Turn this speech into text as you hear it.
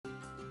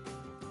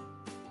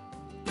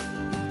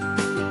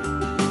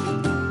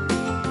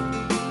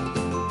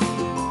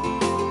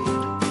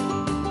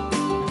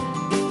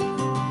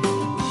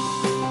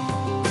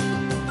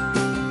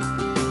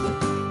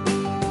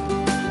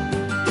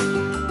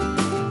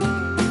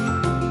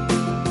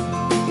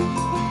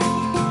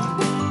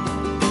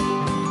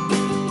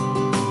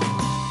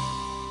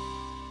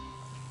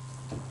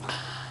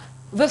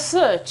The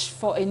search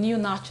for a new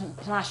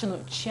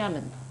national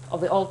chairman of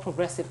the All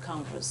Progressive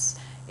Congress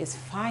is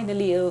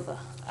finally over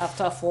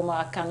after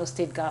former Kano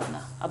State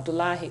Governor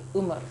Abdullahi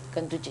Umar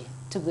Ganduje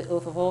took the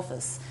oath of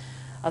office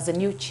as the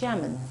new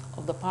chairman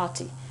of the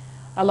party,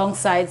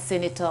 alongside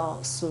Senator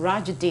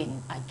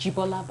Surajuddin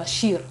Ajibola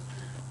Bashir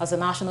as the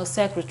national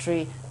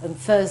secretary on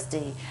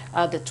Thursday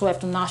at the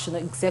 12th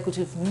National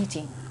Executive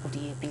Meeting of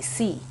the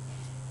APC.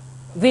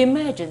 The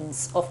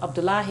emergence of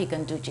Abdullahi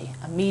Ganduje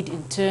amid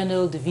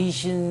internal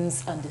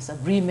divisions and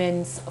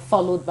disagreements,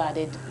 followed by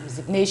the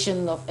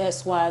resignation of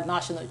erstwhile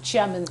national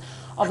chairman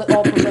of the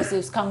All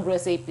Progressives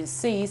Congress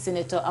APC,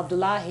 Senator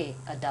Abdullahi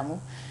Adamu,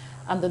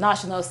 and the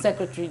national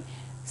secretary,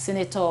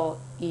 Senator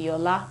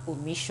Iola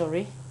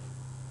Omishore.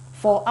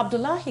 For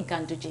Abdullahi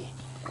Ganduje,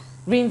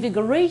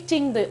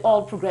 reinvigorating the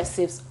All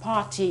Progressives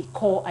Party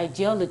core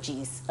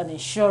ideologies and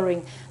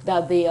ensuring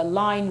that they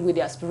align with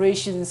the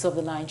aspirations of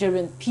the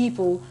Nigerian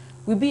people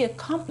will be a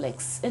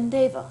complex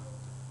endeavor.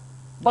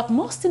 But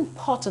most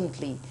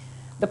importantly,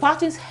 the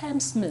party's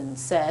helmsman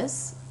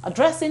says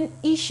addressing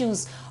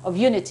issues of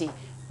unity,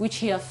 which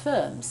he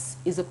affirms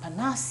is a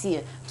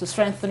panacea to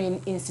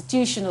strengthening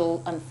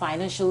institutional and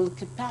financial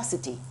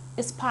capacity,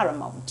 is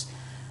paramount.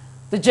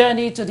 The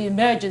journey to the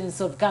emergence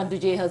of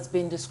Ganduje has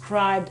been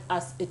described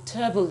as a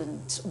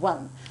turbulent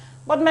one,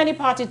 but many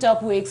party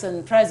topwigs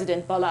and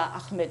President Bola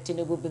Ahmed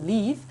Tinubu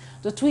believe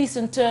the twists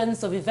and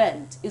turns of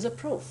events is a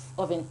proof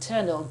of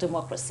internal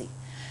democracy.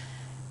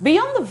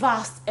 Beyond the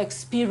vast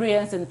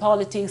experience in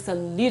politics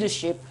and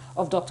leadership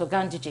of Dr.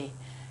 Ganduje,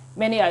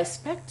 many are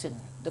expecting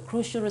the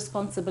crucial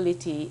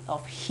responsibility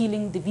of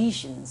healing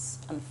divisions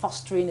and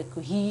fostering a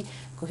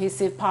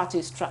cohesive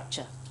party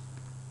structure.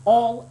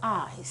 All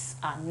eyes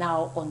are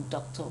now on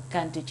Dr.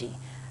 Ganduje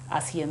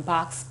as he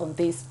embarks on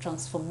this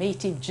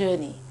transformative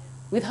journey,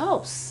 with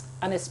hopes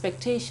and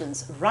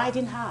expectations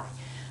riding high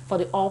for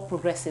the All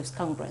Progressives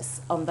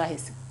Congress under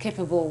his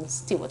capable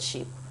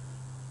stewardship.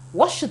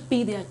 What should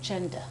be the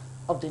agenda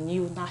of the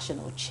new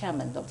national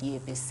chairman of the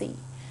APC?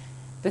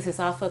 This is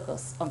our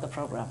focus on the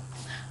program.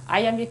 I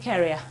am your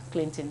carrier,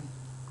 Clinton.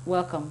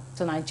 Welcome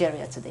to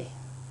Nigeria Today.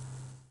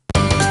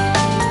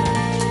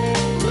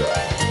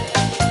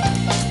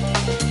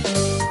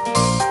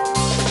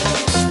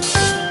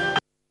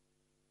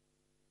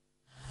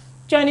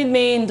 Joining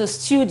me in the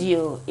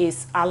studio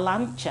is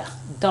Alancha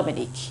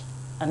Dominic,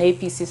 an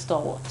APC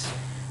stalwart.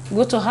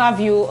 Good to have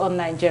you on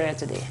Nigeria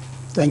Today.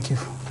 Thank you.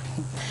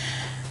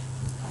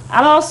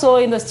 And also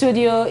in the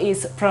studio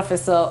is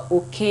Professor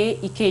Oke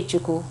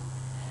Ikechukwu.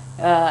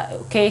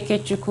 Oke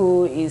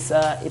Ikechukwu is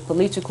a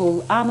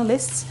political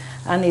analyst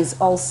and is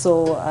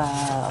also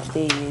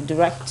the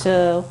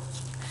director,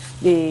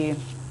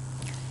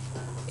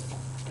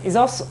 is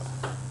also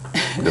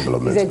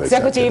Development He's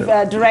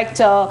Executive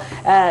Director,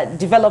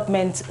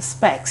 Development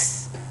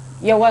Specs.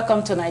 You're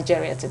welcome to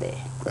Nigeria Today.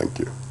 Thank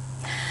you.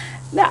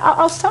 Now,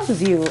 I'll start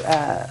with you,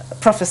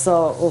 Professor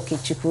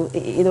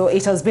Okechukwu. You know,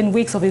 it has been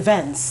weeks of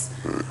events,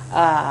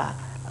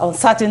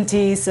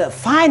 uncertainties.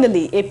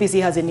 Finally,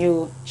 APC has a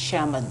new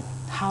chairman.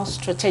 How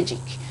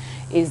strategic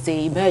is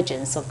the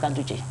emergence of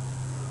Ganduje?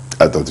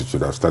 I thought it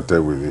should have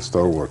started with the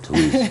stalwart, who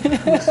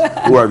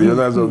are the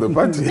others of the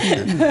party.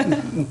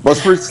 But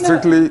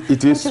strictly,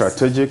 it is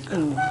strategic,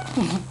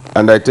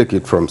 and I take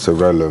it from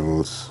several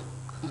levels.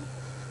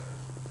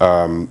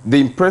 The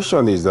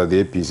impression is that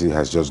the APC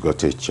has just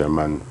got a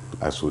chairman,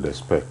 as would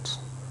expect.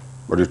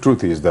 But the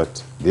truth is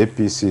that the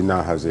APC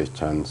now has a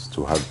chance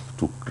to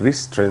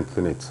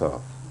re-strengthen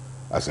itself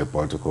as a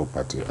political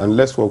party. And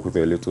let's work with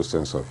a little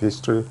sense of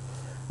history.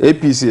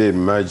 APC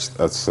emerged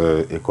as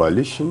a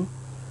coalition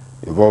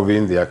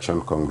involving the Action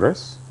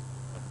Congress.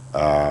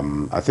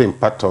 I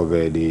think part of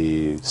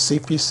the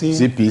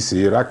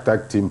CPC,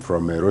 ragtag team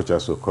from Rocha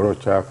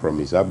Sokorocha, from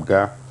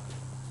Izabga.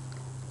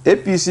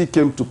 APC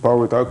came to power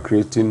without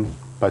creating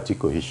party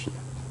cohesion.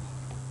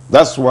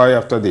 That's why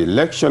after the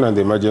election and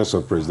the emergence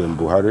of President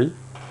Buhari,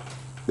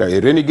 a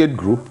renegade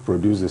group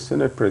produced the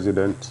Senate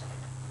President.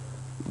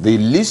 The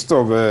list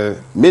of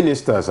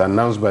ministers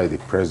announced by the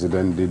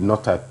President did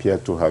not appear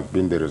to have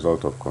been the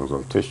result of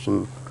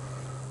consultation.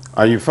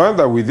 And you find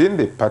that within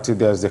the party,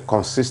 there's a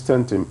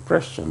consistent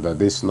impression that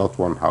there's not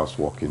one house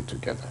working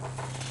together.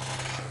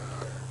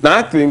 Now,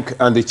 I think,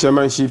 and the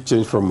chairmanship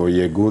changed from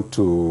Oyegu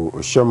to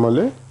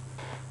Shomole.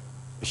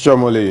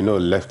 Shomole, you know,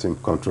 left in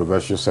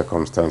controversial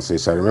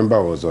circumstances. I remember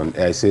I was on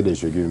air, I said they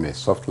should give him a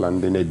soft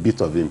landing, a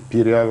bit of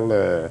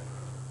imperial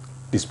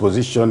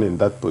disposition in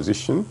that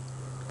position.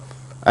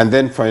 And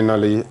then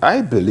finally,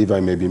 I believe I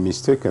may be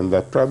mistaken,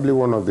 that probably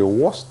one of the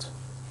worst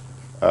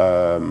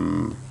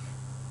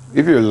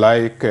if you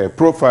like,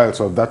 profiles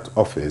of that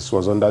office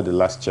was under the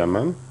last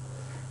chairman.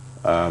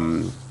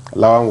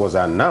 Lawan was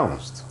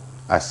announced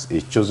as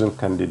a chosen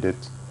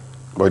candidate,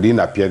 but it didn't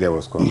appear there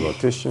was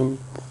consultation.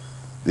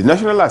 The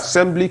National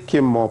Assembly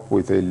came up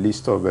with a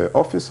list of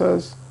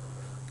officers,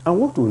 and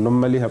what will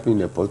normally happen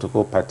in a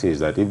political party is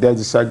that if there's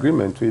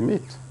disagreement, we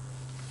meet.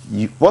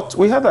 What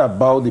we heard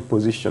about the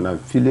position and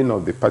feeling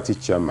of the party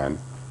chairman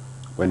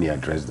when he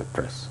addressed the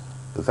press,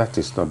 that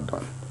is not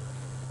done.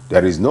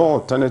 There is no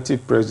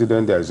alternative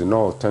president, there is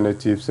no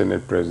alternative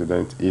Senate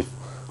president, if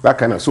that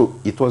kind of, so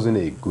it wasn't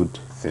a good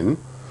thing.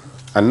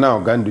 And now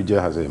Ganduje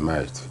has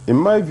emerged. In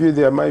my view,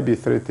 there might be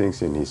three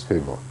things in his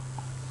favor.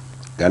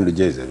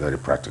 Ganduje is a very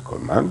practical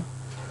man.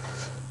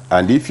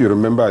 And if you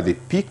remember, at the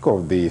peak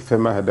of the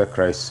Fema-Heda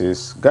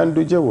crisis,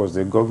 Ganduje was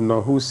the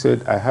governor who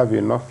said, I have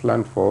enough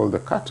land for all the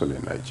cattle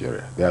in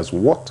Nigeria. There's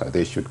water,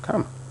 they should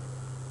come.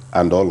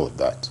 And all of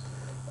that.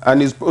 And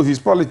his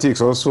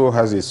politics also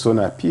has its own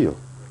appeal.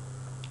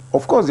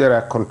 Of course, there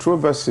are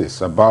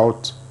controversies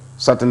about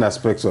certain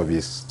aspects of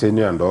his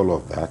tenure and all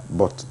of that,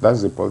 but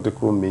that's the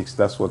political mix.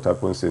 That's what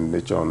happens in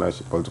nature on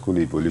political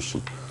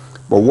evolution.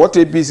 But what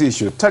APC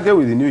should target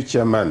with the new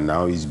chairman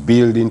now is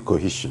building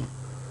cohesion.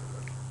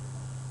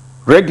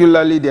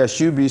 Regularly, there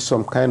should be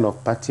some kind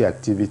of party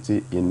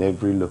activity in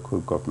every local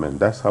government.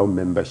 That's how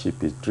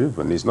membership is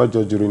driven. It's not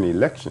just during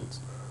elections.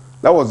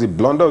 That was the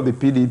blunder of the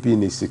PDP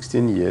in its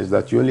 16 years,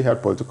 that you only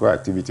had political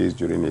activities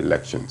during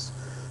elections.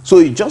 So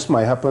it just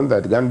might happen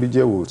that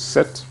Ganduje will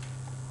set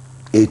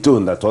a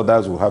tone that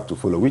others will have to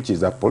follow, which is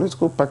that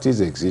political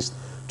parties exist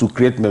to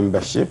create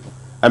membership,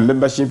 and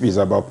membership is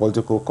about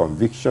political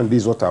conviction.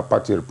 This is what our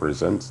party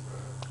represents,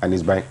 and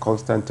it's by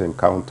constant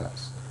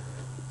encounters.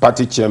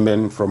 Party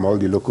chairmen from all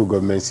the local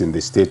governments in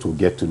the state will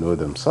get to know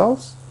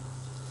themselves.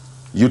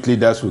 Youth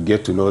leaders will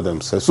get to know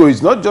themselves. So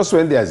it's not just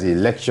when there's an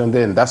election,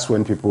 then that's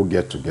when people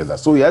get together.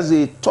 So he has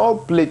a tall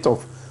plate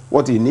of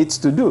what he needs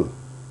to do,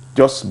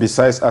 just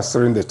besides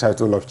answering the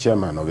title of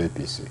chairman of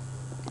APC.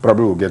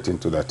 Probably we'll get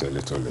into that a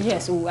little later.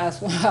 Yes, as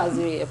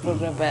the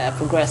program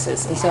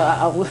progresses. And so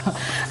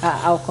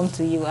I'll come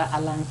to you,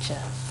 Alancha.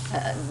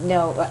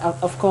 No,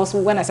 of course,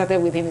 when I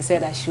started with him, he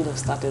said I should have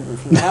started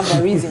with him. I have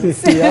my reasons.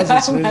 He has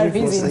his my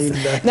reasons for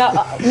reasons. saying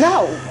that.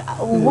 Now,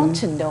 I want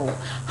to know,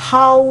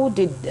 how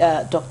did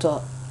Dr.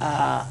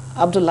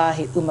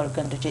 Abdullahi Umar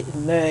Ganduje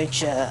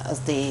emerge as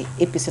the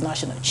APC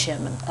national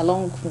chairman?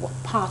 Along what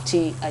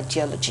party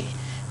ideology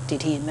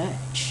did he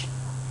emerge?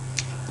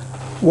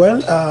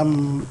 Well,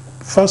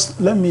 first,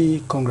 let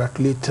me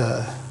congratulate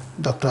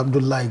Dr.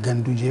 Abdullahi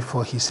Ganduje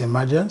for his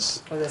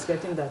emergence. I was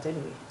expecting that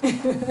anyway.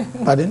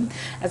 Pardon?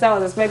 As I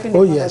was expecting.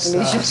 Oh, yes.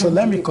 So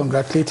let me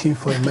congratulate him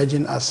for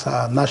emerging as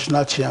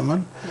national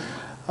chairman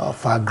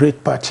of our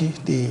great party,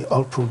 the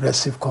All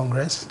Progressive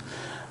Congress.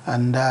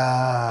 And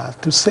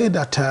to say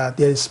that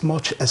there is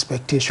much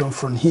expectation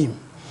from him.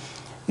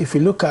 If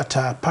you look at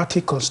party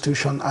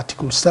constitution,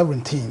 Article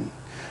 17,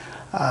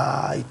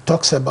 it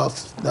talks about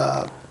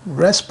the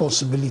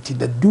responsibility,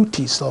 the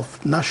duties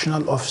of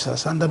national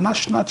officers, and the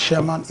national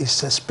chairman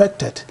is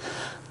expected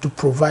to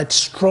provide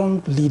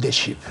strong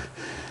leadership.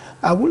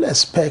 I will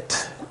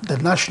expect the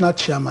national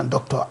chairman,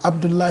 Dr.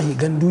 Abdullahi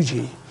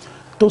Ganduje,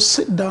 to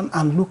sit down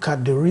and look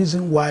at the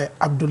reason why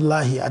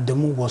Abdullahi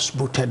Adamu was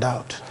booted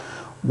out.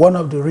 One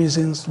of the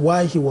reasons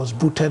why he was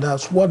booted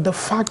out was the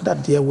fact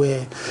that there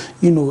were,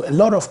 a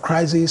lot of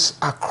crises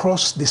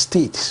across the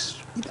state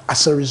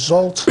as a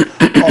result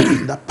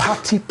of the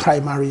party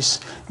primaries,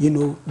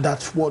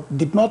 that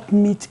did not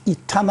meet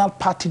eternal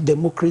party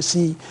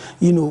democracy,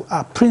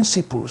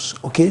 principles,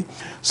 okay?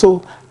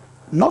 So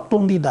not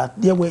only that,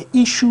 there were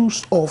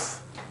issues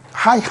of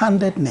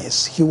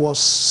high-handedness. He was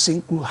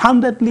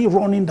single-handedly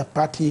running the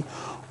party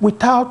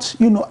without,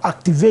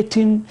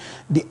 activating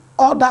the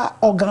other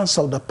organs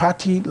of the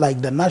party,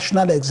 like the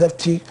National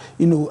Executive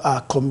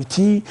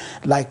Committee,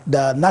 like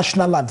the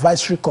National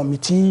Advisory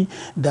Committee,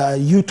 the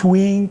Youth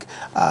Wing,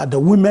 the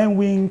Women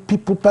Wing,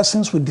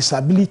 persons with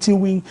disability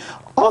wing.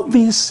 All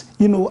these,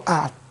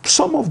 are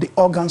some of the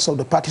organs of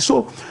the party.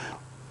 So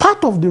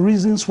part of the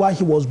reasons why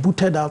he was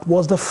booted out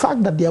was the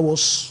fact that there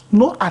was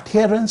no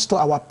adherence to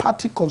our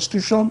party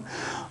constitution,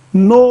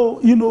 no,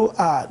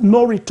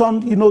 no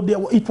return.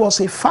 It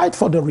was a fight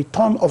for the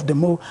return of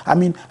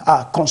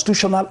the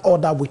constitutional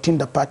order within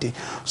the party.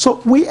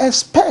 So we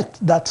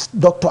expect that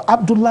Dr.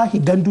 Abdullahi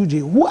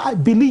Ganduje, who I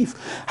believe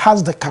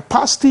has the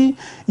capacity,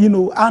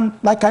 and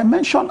like I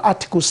mentioned,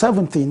 Article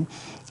 17,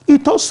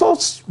 it also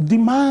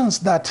demands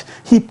that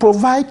he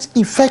provides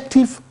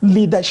effective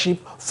leadership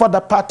for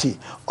the party.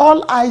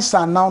 All eyes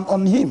are now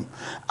on him.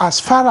 As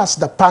far as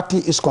the party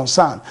is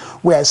concerned,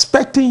 we are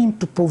expecting him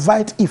to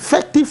provide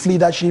effective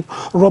leadership,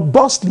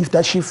 robust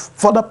leadership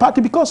for the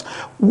party, because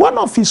one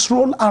of his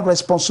role and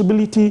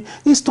responsibility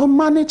is to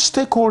manage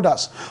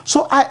stakeholders.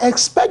 So I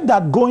expect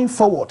that going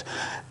forward,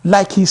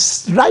 like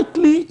he's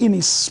rightly in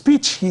his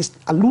speech, he's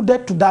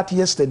alluded to that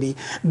yesterday,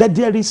 that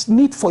there is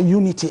need for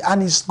unity,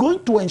 and he's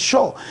going to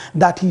ensure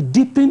that he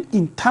deepens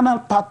internal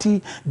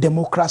party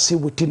democracy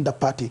within the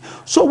party.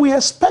 So we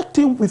expect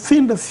him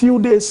within the few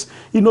days,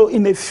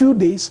 in a few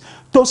days,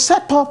 to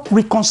set up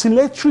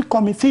reconciliatory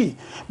committee,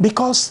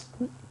 because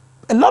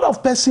a lot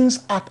of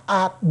persons are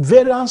at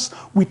variance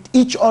with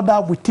each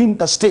other within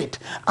the state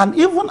and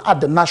even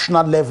at the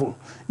national level,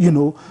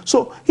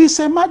 So his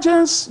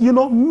emergence,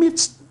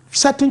 meets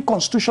certain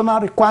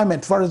constitutional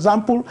requirements. For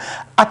example,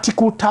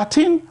 Article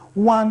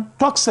 13(1)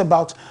 talks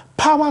about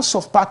powers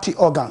of party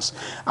organs.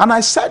 And I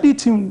said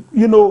it in,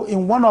 you know,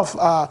 in one of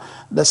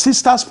the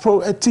sisters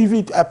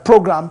TV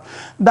program,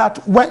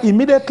 that when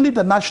immediately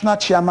the national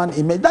chairman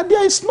imaged that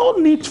there is no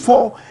need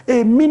for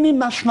a mini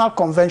national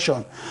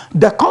convention.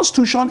 The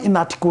Constitution in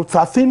Article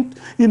 13,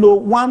 you know,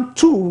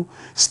 1(2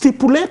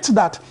 stipulates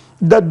that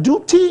the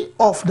duty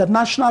of the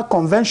National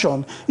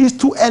Convention is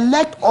to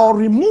elect or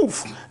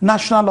remove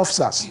national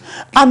officers.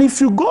 And if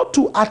you go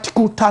to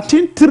Article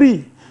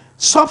 13(3),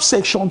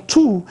 subsection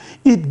 2,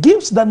 it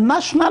gives the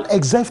National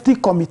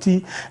Executive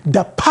Committee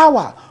the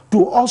power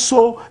to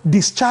also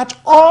discharge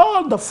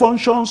all the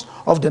functions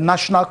of the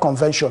National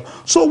Convention.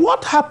 So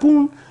what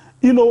happened,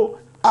 you know,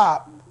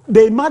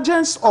 the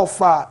emergence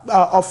of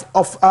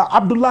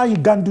Abdullahi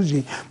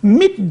Ganduje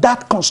meet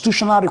that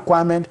constitutional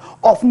requirement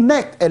of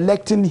NEC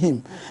electing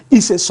him.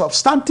 He's a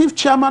substantive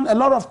chairman. A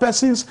lot of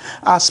persons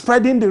are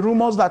spreading the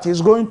rumors that he's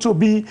going to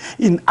be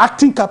in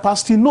acting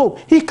capacity. No,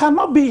 he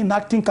cannot be in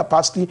acting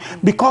capacity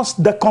because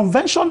the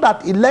convention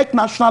that elect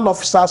national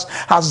officers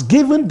has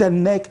given the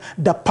NEC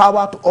the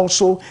power to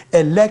also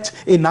elect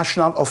a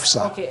national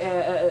officer.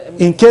 Okay,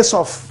 in case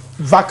of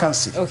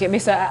vacancy. Okay,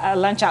 Mr.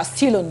 Lancha,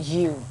 still on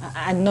you.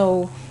 I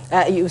know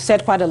you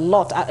said quite a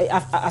lot.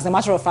 As a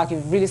matter of fact,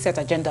 you've really set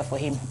agenda for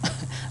him.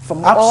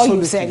 From all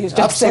you said, you've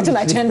just set an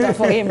agenda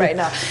for him right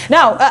now.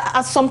 Now,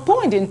 at some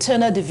point,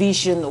 internal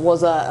division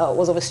was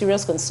of a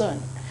serious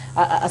concern.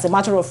 As a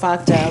matter of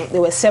fact,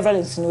 there were several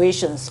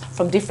insinuations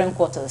from different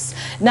quarters.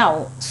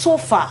 Now, so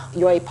far,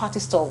 you're a party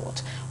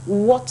stalwart.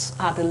 What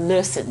are the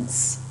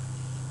lessons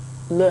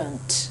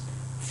learned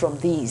from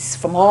these,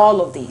 from all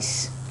of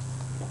these?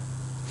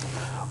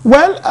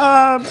 Well,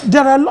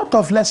 there are a lot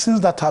of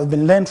lessons that have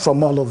been learned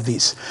from all of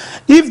this.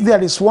 If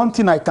there is one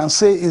thing I can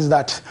say is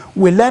that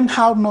we learned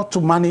how not to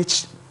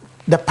manage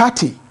the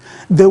party.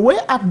 The way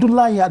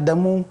Abdullahi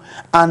Adamu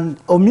and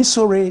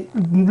Omisore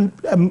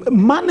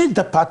managed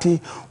the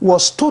party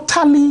was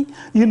totally,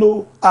 you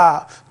know,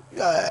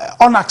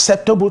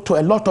 unacceptable to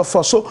a lot of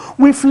us. So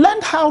we've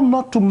learned how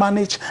not to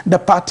manage the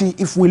party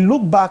if we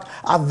look back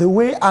at the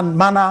way and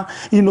manner,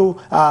 you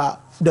know,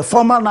 the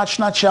former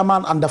national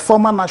chairman and the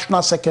former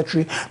national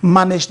secretary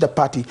managed the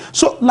party.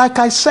 So, like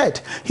I said,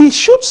 he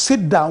should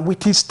sit down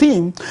with his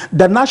team,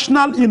 the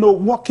national, you know,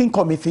 working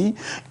committee.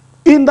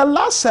 In the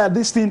last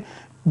this thing,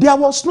 there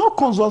was no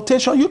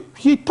consultation.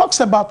 He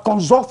talks about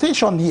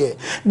consultation here.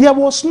 There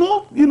was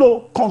no, you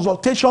know,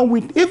 consultation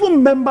with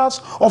even members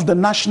of the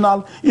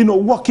national, you know,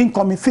 working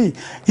committee.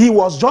 He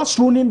was just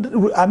running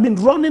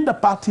the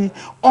party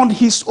on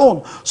his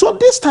own. So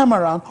this time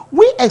around,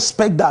 we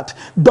expect that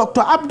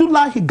Dr.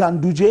 Abdullahi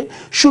Ganduje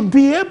should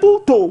be able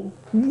to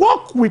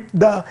work with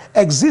the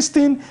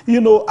existing,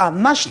 you know,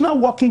 national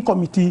working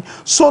committee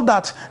so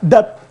that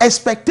the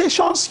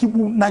expectations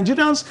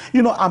Nigerians,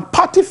 you know, and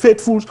party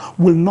faithfuls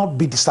will not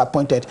be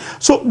disappointed.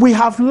 So we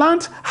have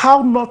learned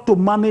how not to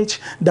manage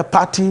the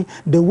party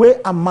the way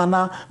and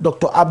manner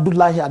Dr.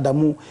 Abdullahi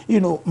Adamu, you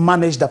know,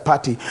 managed the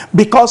party.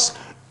 Because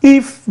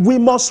if we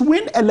must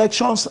win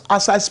elections,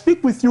 as I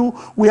speak with you,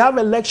 we have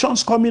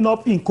elections coming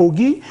up in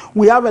Kogi,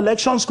 we have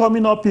elections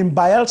coming up in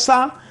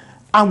Bayelsa,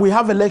 and we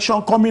have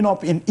election coming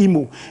up in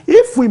Imo.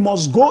 If we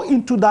must go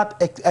into that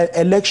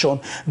election,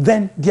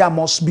 then there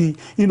must be,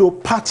 you know,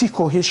 party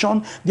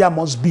cohesion, there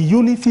must be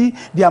unity,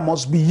 there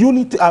must be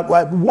unity,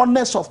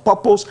 oneness of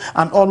purpose,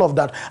 and all of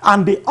that.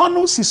 And the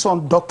onus is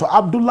on Dr.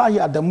 Abdullahi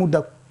Adamu,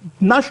 the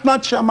national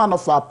chairman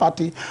of our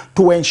party,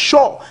 to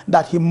ensure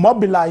that he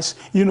mobilizes,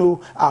 you know,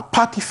 our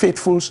party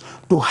faithfuls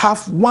to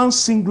have one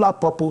singular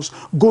purpose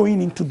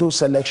going into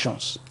those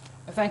elections.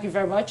 Thank you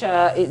very much.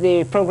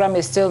 The program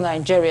is still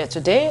Nigeria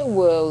Today.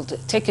 We'll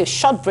take a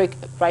short break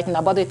right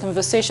now, but the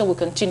conversation will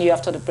continue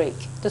after the break.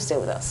 Just stay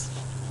with us.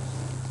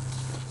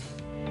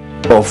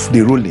 Of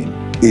the ruling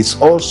is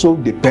also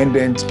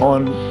dependent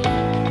on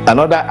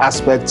another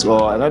aspect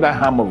or another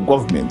arm of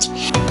government.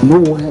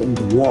 Nowhere in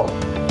the world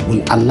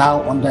will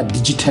allow under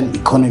digital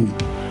economy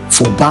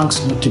for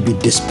banks not to be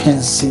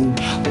dispensing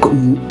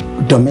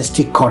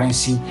domestic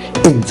currency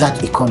in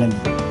that economy.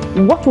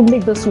 What will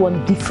make this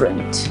one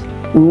different?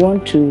 We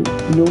want to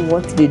know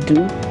what they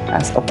do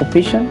as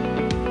occupation.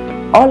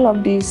 All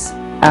of these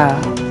are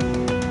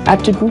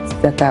attributes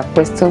that our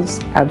questions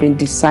have been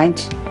designed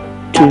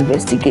to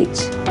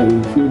investigate. In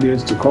a few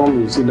days to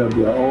come, you see that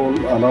we are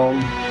all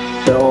around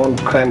their own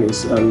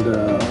crannies and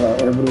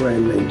everywhere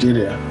in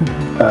Nigeria,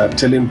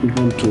 telling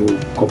people to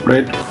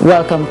cooperate.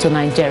 Welcome to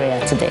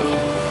Nigeria Today.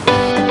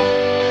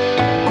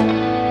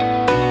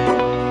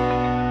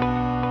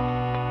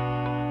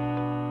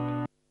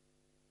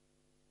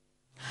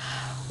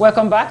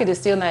 Welcome back. It is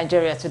still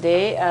Nigeria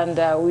Today, and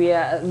we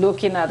are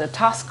looking at the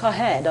task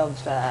ahead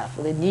of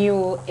the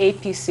new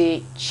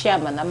APC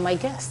chairman. And my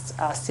guests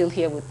are still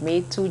here with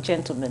me, two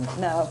gentlemen.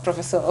 Now,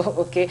 Professor,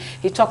 okay,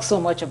 he talks so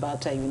much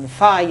about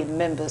unifying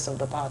members of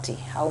the party,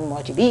 how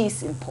much it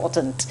is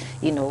important,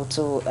 you know,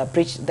 to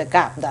bridge the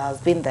gap that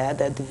has been there,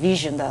 the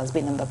division that has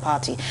been in the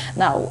party.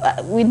 Now,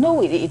 we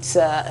know it's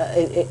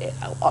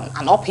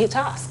an uphill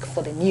task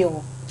for the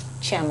new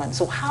chairman.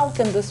 So how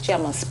can this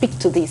chairman speak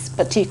to this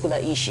particular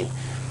issue?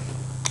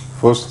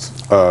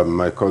 First,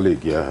 my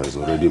colleague here has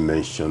already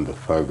mentioned the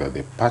fact that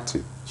the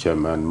party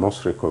chairman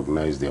must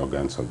recognize the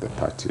organs of the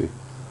party.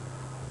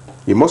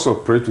 He must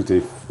operate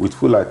with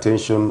full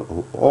attention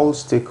of all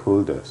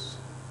stakeholders,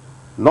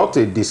 not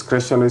a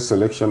discretionary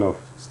selection of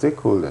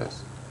stakeholders.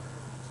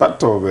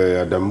 Part of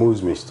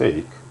Adamu's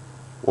mistake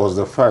was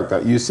the fact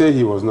that you say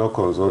he was not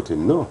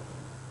consulting. No,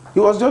 he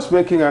was just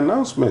making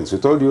announcements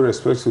with all due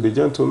respect to the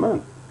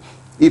gentleman.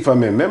 If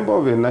I'm a member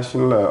of a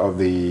national, of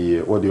the,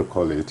 what do you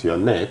call it, your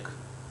neck,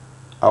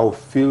 I'll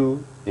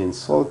feel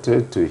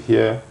insulted to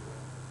hear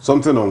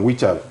something on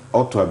which I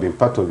ought to have been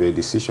part of a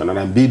decision and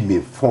I'm being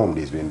informed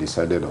it's been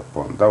decided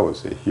upon. That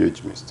was a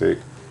huge mistake.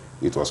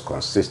 It was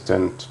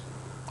consistent.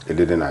 It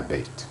didn't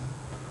abate.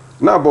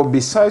 Now, but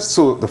besides,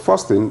 so the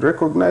first thing,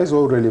 recognize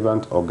all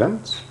relevant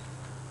organs,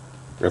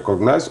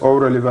 recognize all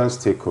relevant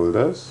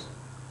stakeholders,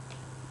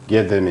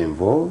 get them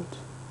involved,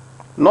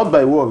 not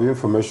by way of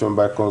information,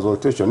 by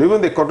consultation. Even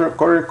the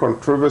current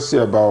controversy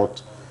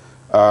about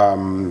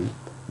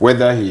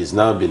whether he is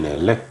now been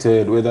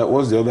elected, whether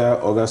what's the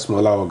other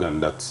smaller organ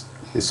that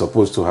is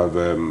supposed to have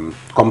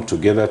come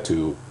together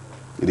to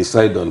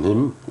decide on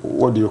him.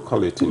 What do you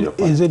call it in your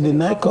party? Is it the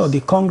NEC or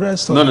the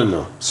Congress? Or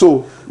No.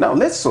 So now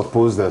let's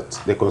suppose that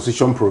the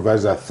Constitution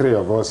provides that 3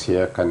 of us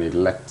here can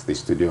elect the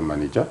studio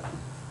manager.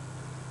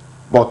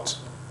 But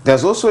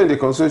there's also in the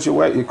Constitution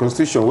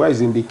where it's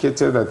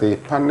indicated that a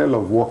panel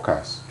of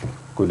workers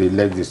could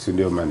elect the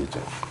studio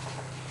manager.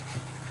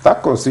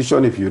 That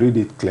Constitution, if you read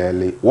it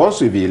clearly,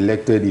 once we be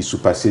elected, it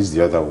supersedes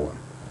the other one.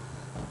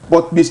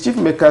 But mischief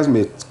makers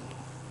may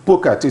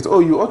poke at it. Oh,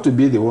 you ought to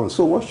be the one.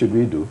 So what should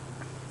we do?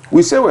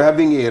 We say we're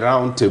having a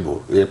round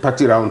table, a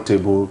party round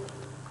table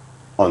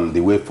on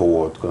the way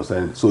forward.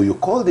 So you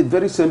call the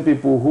very same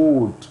people who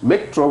would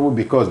make trouble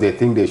because they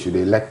think they should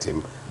elect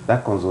him.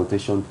 That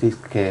consultation takes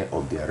care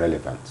of their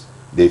relevance.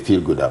 They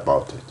feel good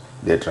about it.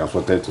 They're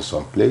transported to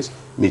some place.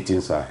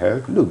 Meetings are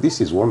held. Look,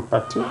 this is one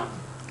party.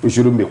 We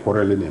shouldn't be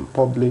quarreling in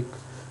public.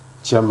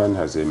 Chairman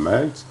has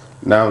emerged.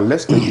 Now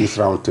let's take this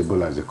round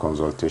table as a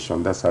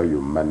consultation. That's how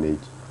you manage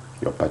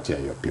your party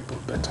and your people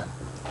better.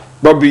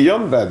 But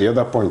beyond that, the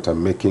other point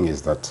I'm making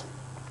is that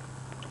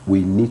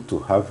we need to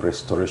have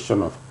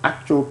restoration of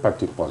actual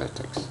party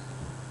politics.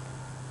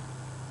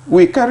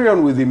 We carry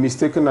on with the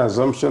mistaken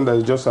assumption that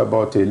it's just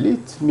about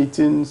elite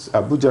meetings,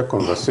 Abuja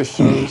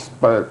conversations,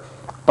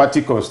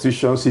 party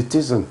constitutions. It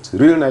isn't.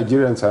 Real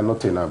Nigerians are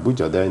not in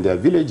Abuja. They're in their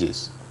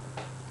villages.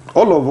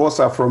 All of us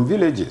are from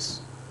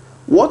villages.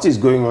 What is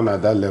going on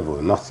at that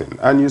level? Nothing.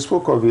 And you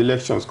spoke of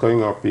elections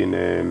coming up in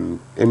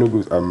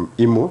Enugu,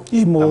 Imo,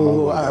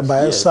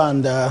 Bayelsa,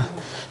 and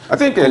I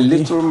think a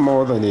little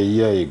more than a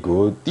year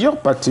ago, your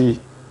party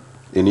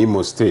in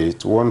Imo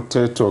State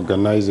wanted to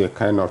organize a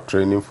kind of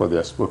training for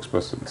their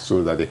spokespersons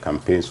so that the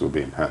campaigns will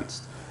be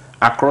enhanced.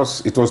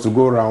 Across, it was to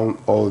go around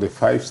all the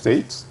 5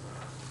 states.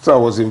 So I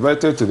was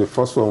invited to the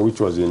first one, which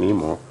was in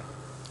Imo.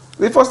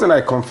 The first thing I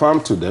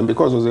confirmed to them,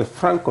 because it was a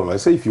frank conversation, I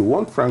said, if you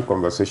want frank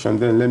conversation,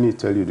 then let me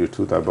tell you the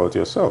truth about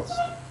yourselves.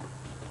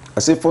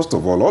 I said, first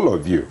of all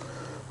of you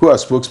who are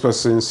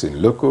spokespersons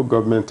in local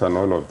government and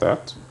all of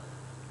that,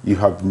 you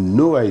have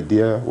no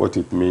idea what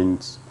it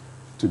means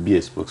to be a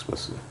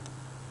spokesperson.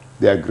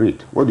 They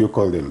agreed. What do you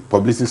call them?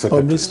 Publicity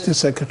secretaries. Publicity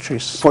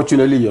secretaries.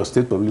 Fortunately, your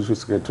state publicity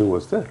secretary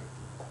was there.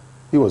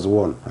 He was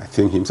one, I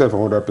think, himself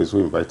and other people who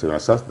invited him.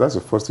 That's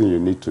the first thing you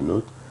need to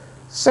note.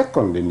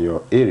 Second, in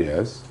your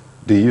areas,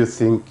 do you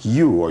think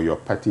you or your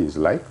party is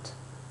liked?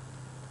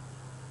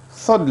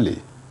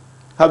 Thirdly,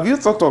 have you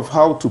thought of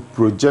how to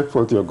project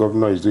what your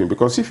governor is doing?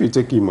 Because if you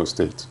take Imo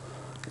State,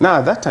 now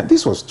at that time,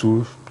 this was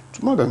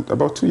more than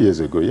about 2 years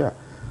ago, yeah.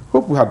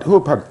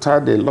 Hope had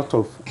tarred a lot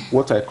of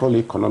what I call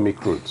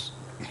economic roads.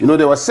 You know,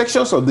 there were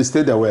sections of the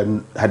state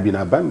that had been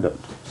abandoned.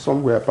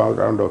 Somewhere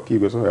around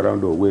Okigo, somewhere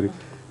around Owerri.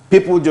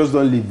 People just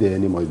don't live there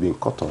anymore, it's being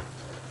cut off.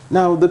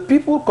 Now, the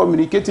people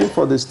communicating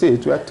for the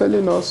state were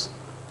telling us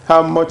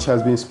how much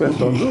has been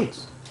spent on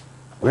roads.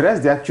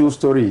 Whereas the actual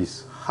story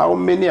is how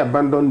many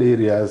abandoned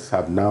areas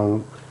have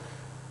now,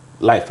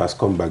 life has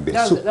come back there.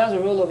 That's the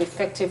role of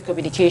effective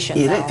communication.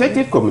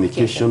 Effective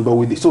communication,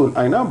 but so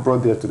I now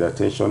brought that to the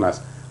attention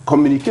as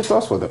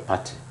communicators for the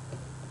party.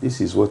 This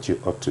is what you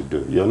ought to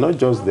do. You're not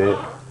just there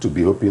to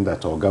be hoping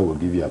that Oga will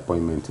give you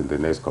appointment in the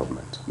next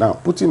government. Now,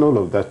 putting all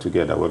of that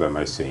together, what am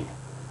I saying?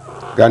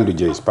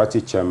 Ganduje is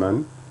party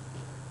chairman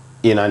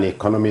in an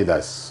economy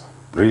that's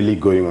really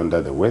going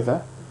under the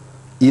weather,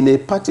 in a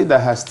party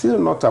that has still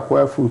not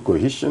acquired full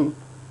cohesion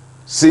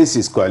since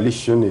its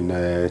coalition in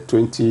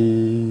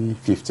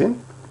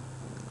 2015?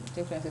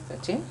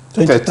 2013?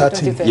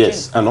 2013.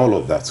 Yes, and all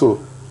of that. So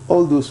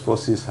all those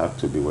forces have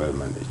to be well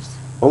managed.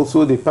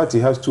 Also, the party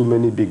has too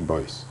many big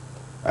boys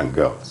and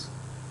girls.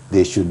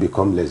 They should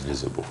become less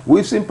visible.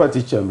 We've seen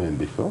party chairmen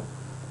before.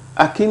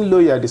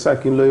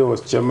 Akinloye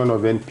was chairman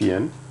of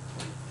NPN.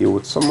 He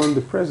would summon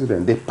the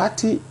president. The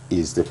party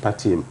is the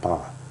party in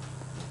power.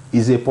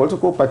 It's a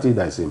political party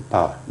that is in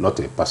power, not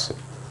a person.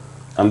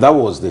 And that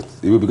was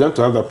we began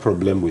to have that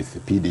problem with the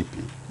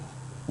PDP,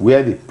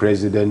 where the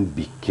president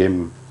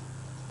became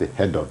the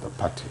head of the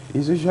party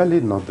is usually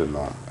not the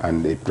norm,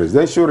 and a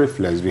presidential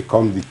reflex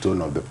becomes the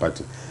tone of the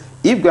party.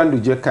 If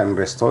Ganduje can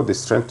restore the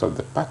strength of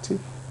the party,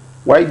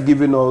 while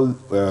giving all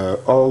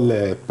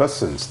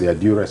persons their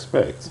due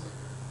respect,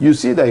 you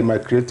see that it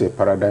might create a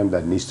paradigm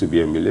that needs to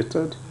be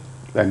emulated,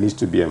 that needs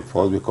to be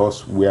enforced,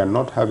 because we are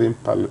not having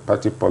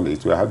party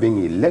politics, we are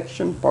having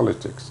election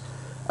politics.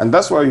 And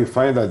that's why you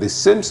find that the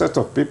same set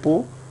of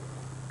people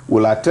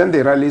will attend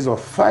the rallies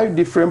of 5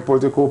 different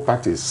political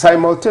parties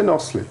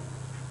simultaneously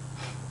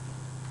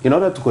in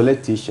order to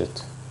collect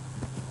T-shirts.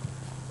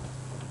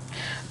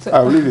 So,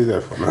 I'll leave it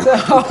there for now.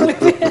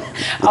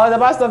 I was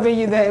about stopping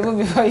you there even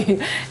before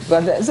you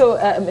got there. So,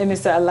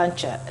 Mr.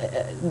 Alancha,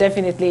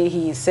 definitely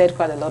he said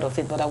quite a lot of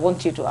it, but I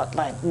want you to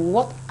outline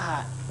what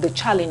are the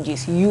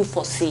challenges you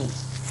foresee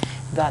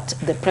that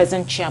the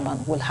present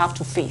chairman will have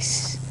to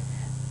face.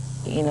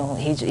 You know,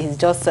 he's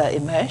just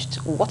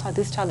emerged. What are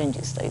these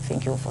challenges that you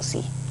think you'll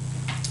foresee?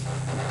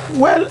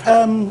 Well,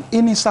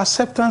 in his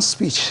acceptance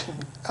speech,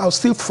 I'll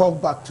still fall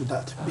back to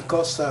that,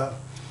 because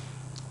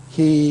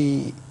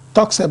he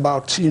talks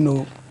about, you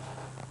know,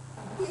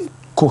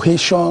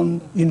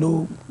 cohesion, you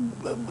know,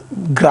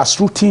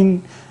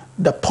 grassrooting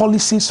the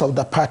policies of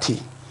the party,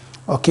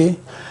 okay?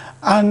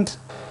 And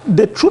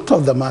the truth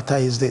of the matter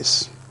is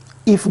this.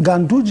 If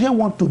Ganduje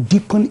want to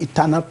deepen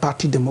eternal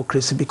party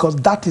democracy, because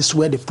that is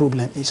where the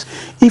problem is.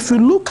 If you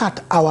look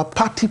at our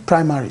party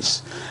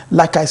primaries,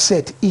 like I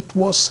said, it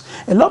was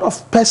a lot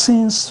of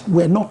persons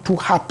were not too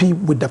happy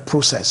with the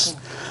process,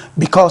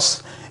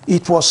 because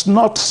it was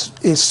not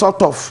a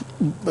sort of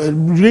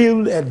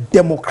real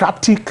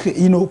democratic,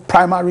 you know,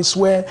 primaries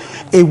where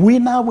a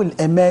winner will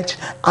emerge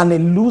and a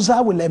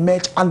loser will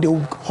emerge, and they will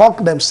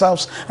hug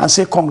themselves and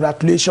say,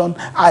 congratulations,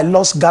 I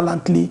lost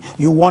gallantly,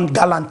 you won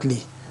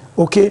gallantly.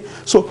 Okay,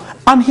 so,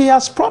 and he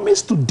has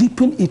promised to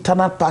deepen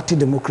eternal party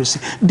democracy.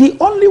 The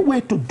only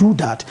way to do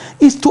that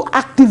is to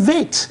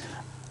activate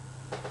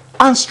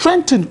and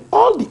strengthen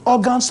all the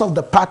organs of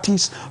the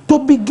parties to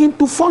begin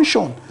to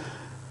function.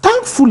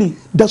 Thankfully,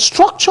 the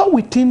structure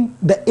within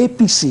the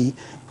APC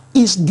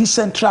is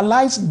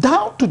decentralized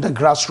down to the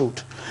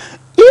grassroots.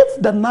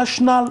 If the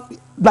national,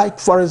 like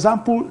for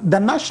example, the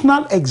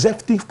National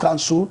Executive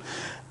Council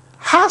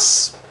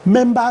has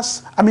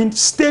members, I mean,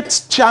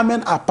 state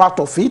chairmen are part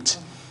of it,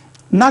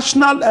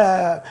 national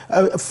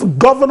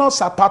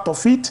governors are part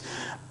of it,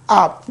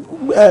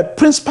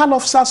 principal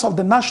officers of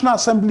the National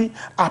Assembly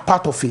are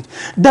part of it.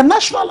 The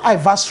National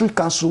Advisory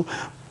Council,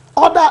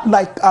 other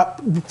like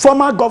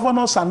former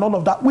governors and all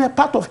of that, we are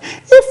part of it.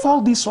 If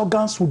all these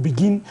organs will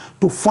begin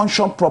to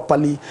function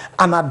properly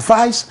and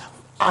advise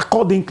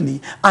accordingly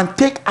and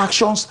take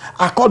actions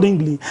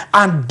accordingly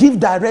and give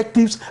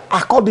directives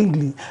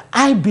accordingly,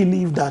 I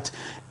believe that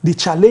the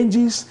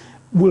challenges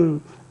will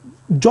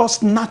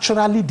just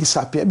naturally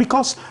disappear,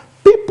 because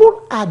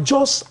people are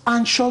just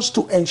anxious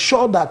to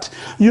ensure that,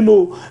 you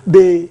know,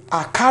 they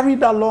are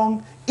carried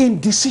along in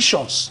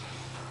decisions.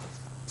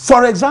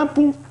 For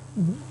example,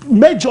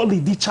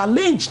 majorly the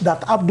challenge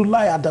that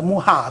Abdullahi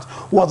Adamu had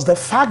was the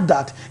fact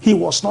that he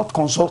was not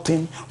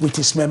consulting with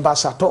his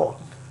members at all,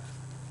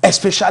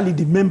 especially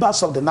the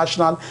members of the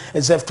National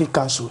Executive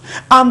Council,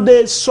 and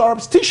they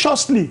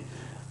surreptitiously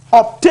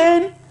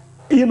obtain,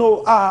 you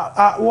know,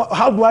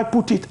 how do I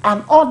put it,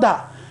 an order,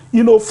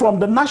 you know, from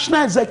the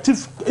National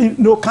Executive, you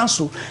know,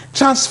 Council,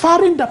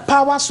 transferring the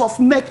powers of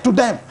NEC to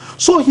them.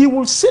 So he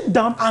will sit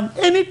down and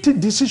any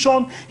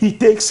decision he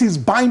takes is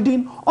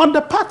binding on the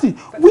party,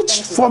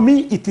 which for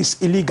me, it is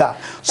illegal.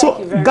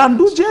 So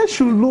Ganduje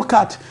should look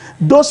at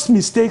those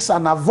mistakes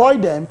and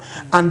avoid them,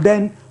 and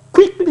then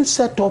quickly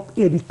set up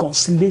a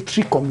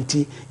reconciliatory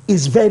committee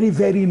is very,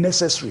 very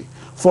necessary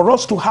for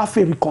us to have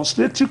a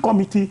reconciliatory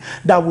committee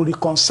that will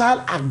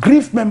reconcile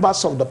aggrieved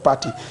members of the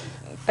party.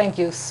 Thank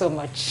you so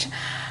much.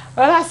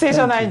 Well, that's it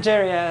on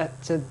Nigeria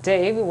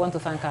today. We want to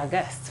thank our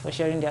guests for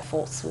sharing their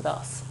thoughts with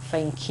us.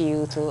 Thank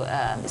you to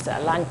Mr.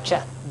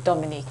 Alancha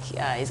Dominic.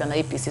 He's an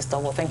APC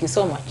stalwart. Thank you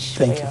so much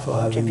for your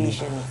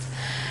contributions. Having me.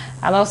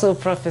 And also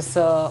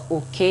Professor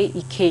Oke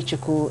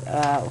Ikechukwu.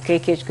 Oke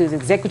Ikechukwu is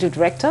Executive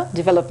Director,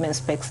 Development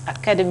Specs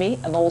Academy,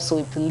 and also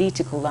a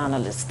political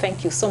analyst.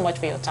 Thank you so much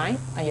for your time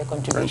and your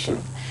contribution.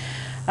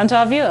 And to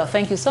our viewer,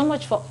 thank you so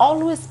much for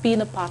always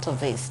being a part of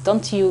this.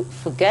 Don't you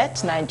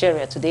forget,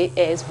 Nigeria Today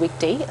airs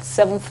weekday at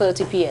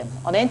 7:30 p.m.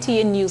 on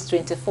NTA News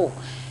 24.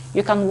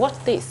 You can watch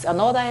this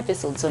and other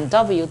episodes on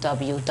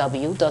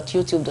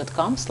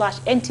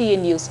www.youtube.com/NTA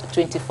News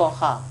 24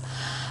 Hub.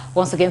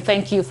 Once again,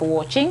 thank you for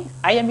watching.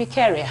 I am your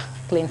carrier,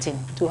 Clinton.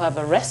 To have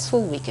a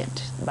restful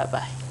weekend.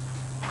 Bye-bye.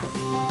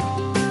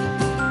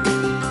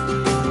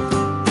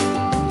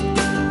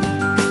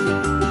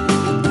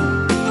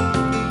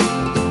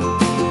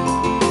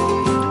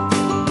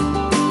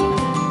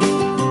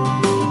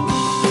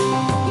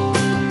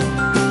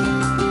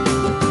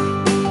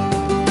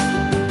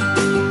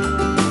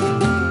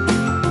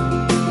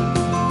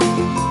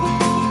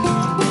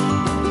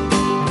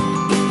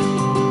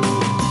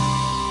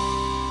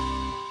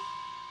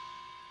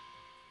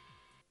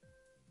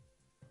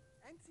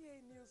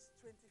 NTA News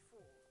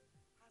 24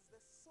 has the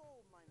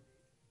sole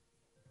mandate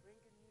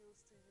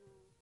to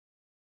you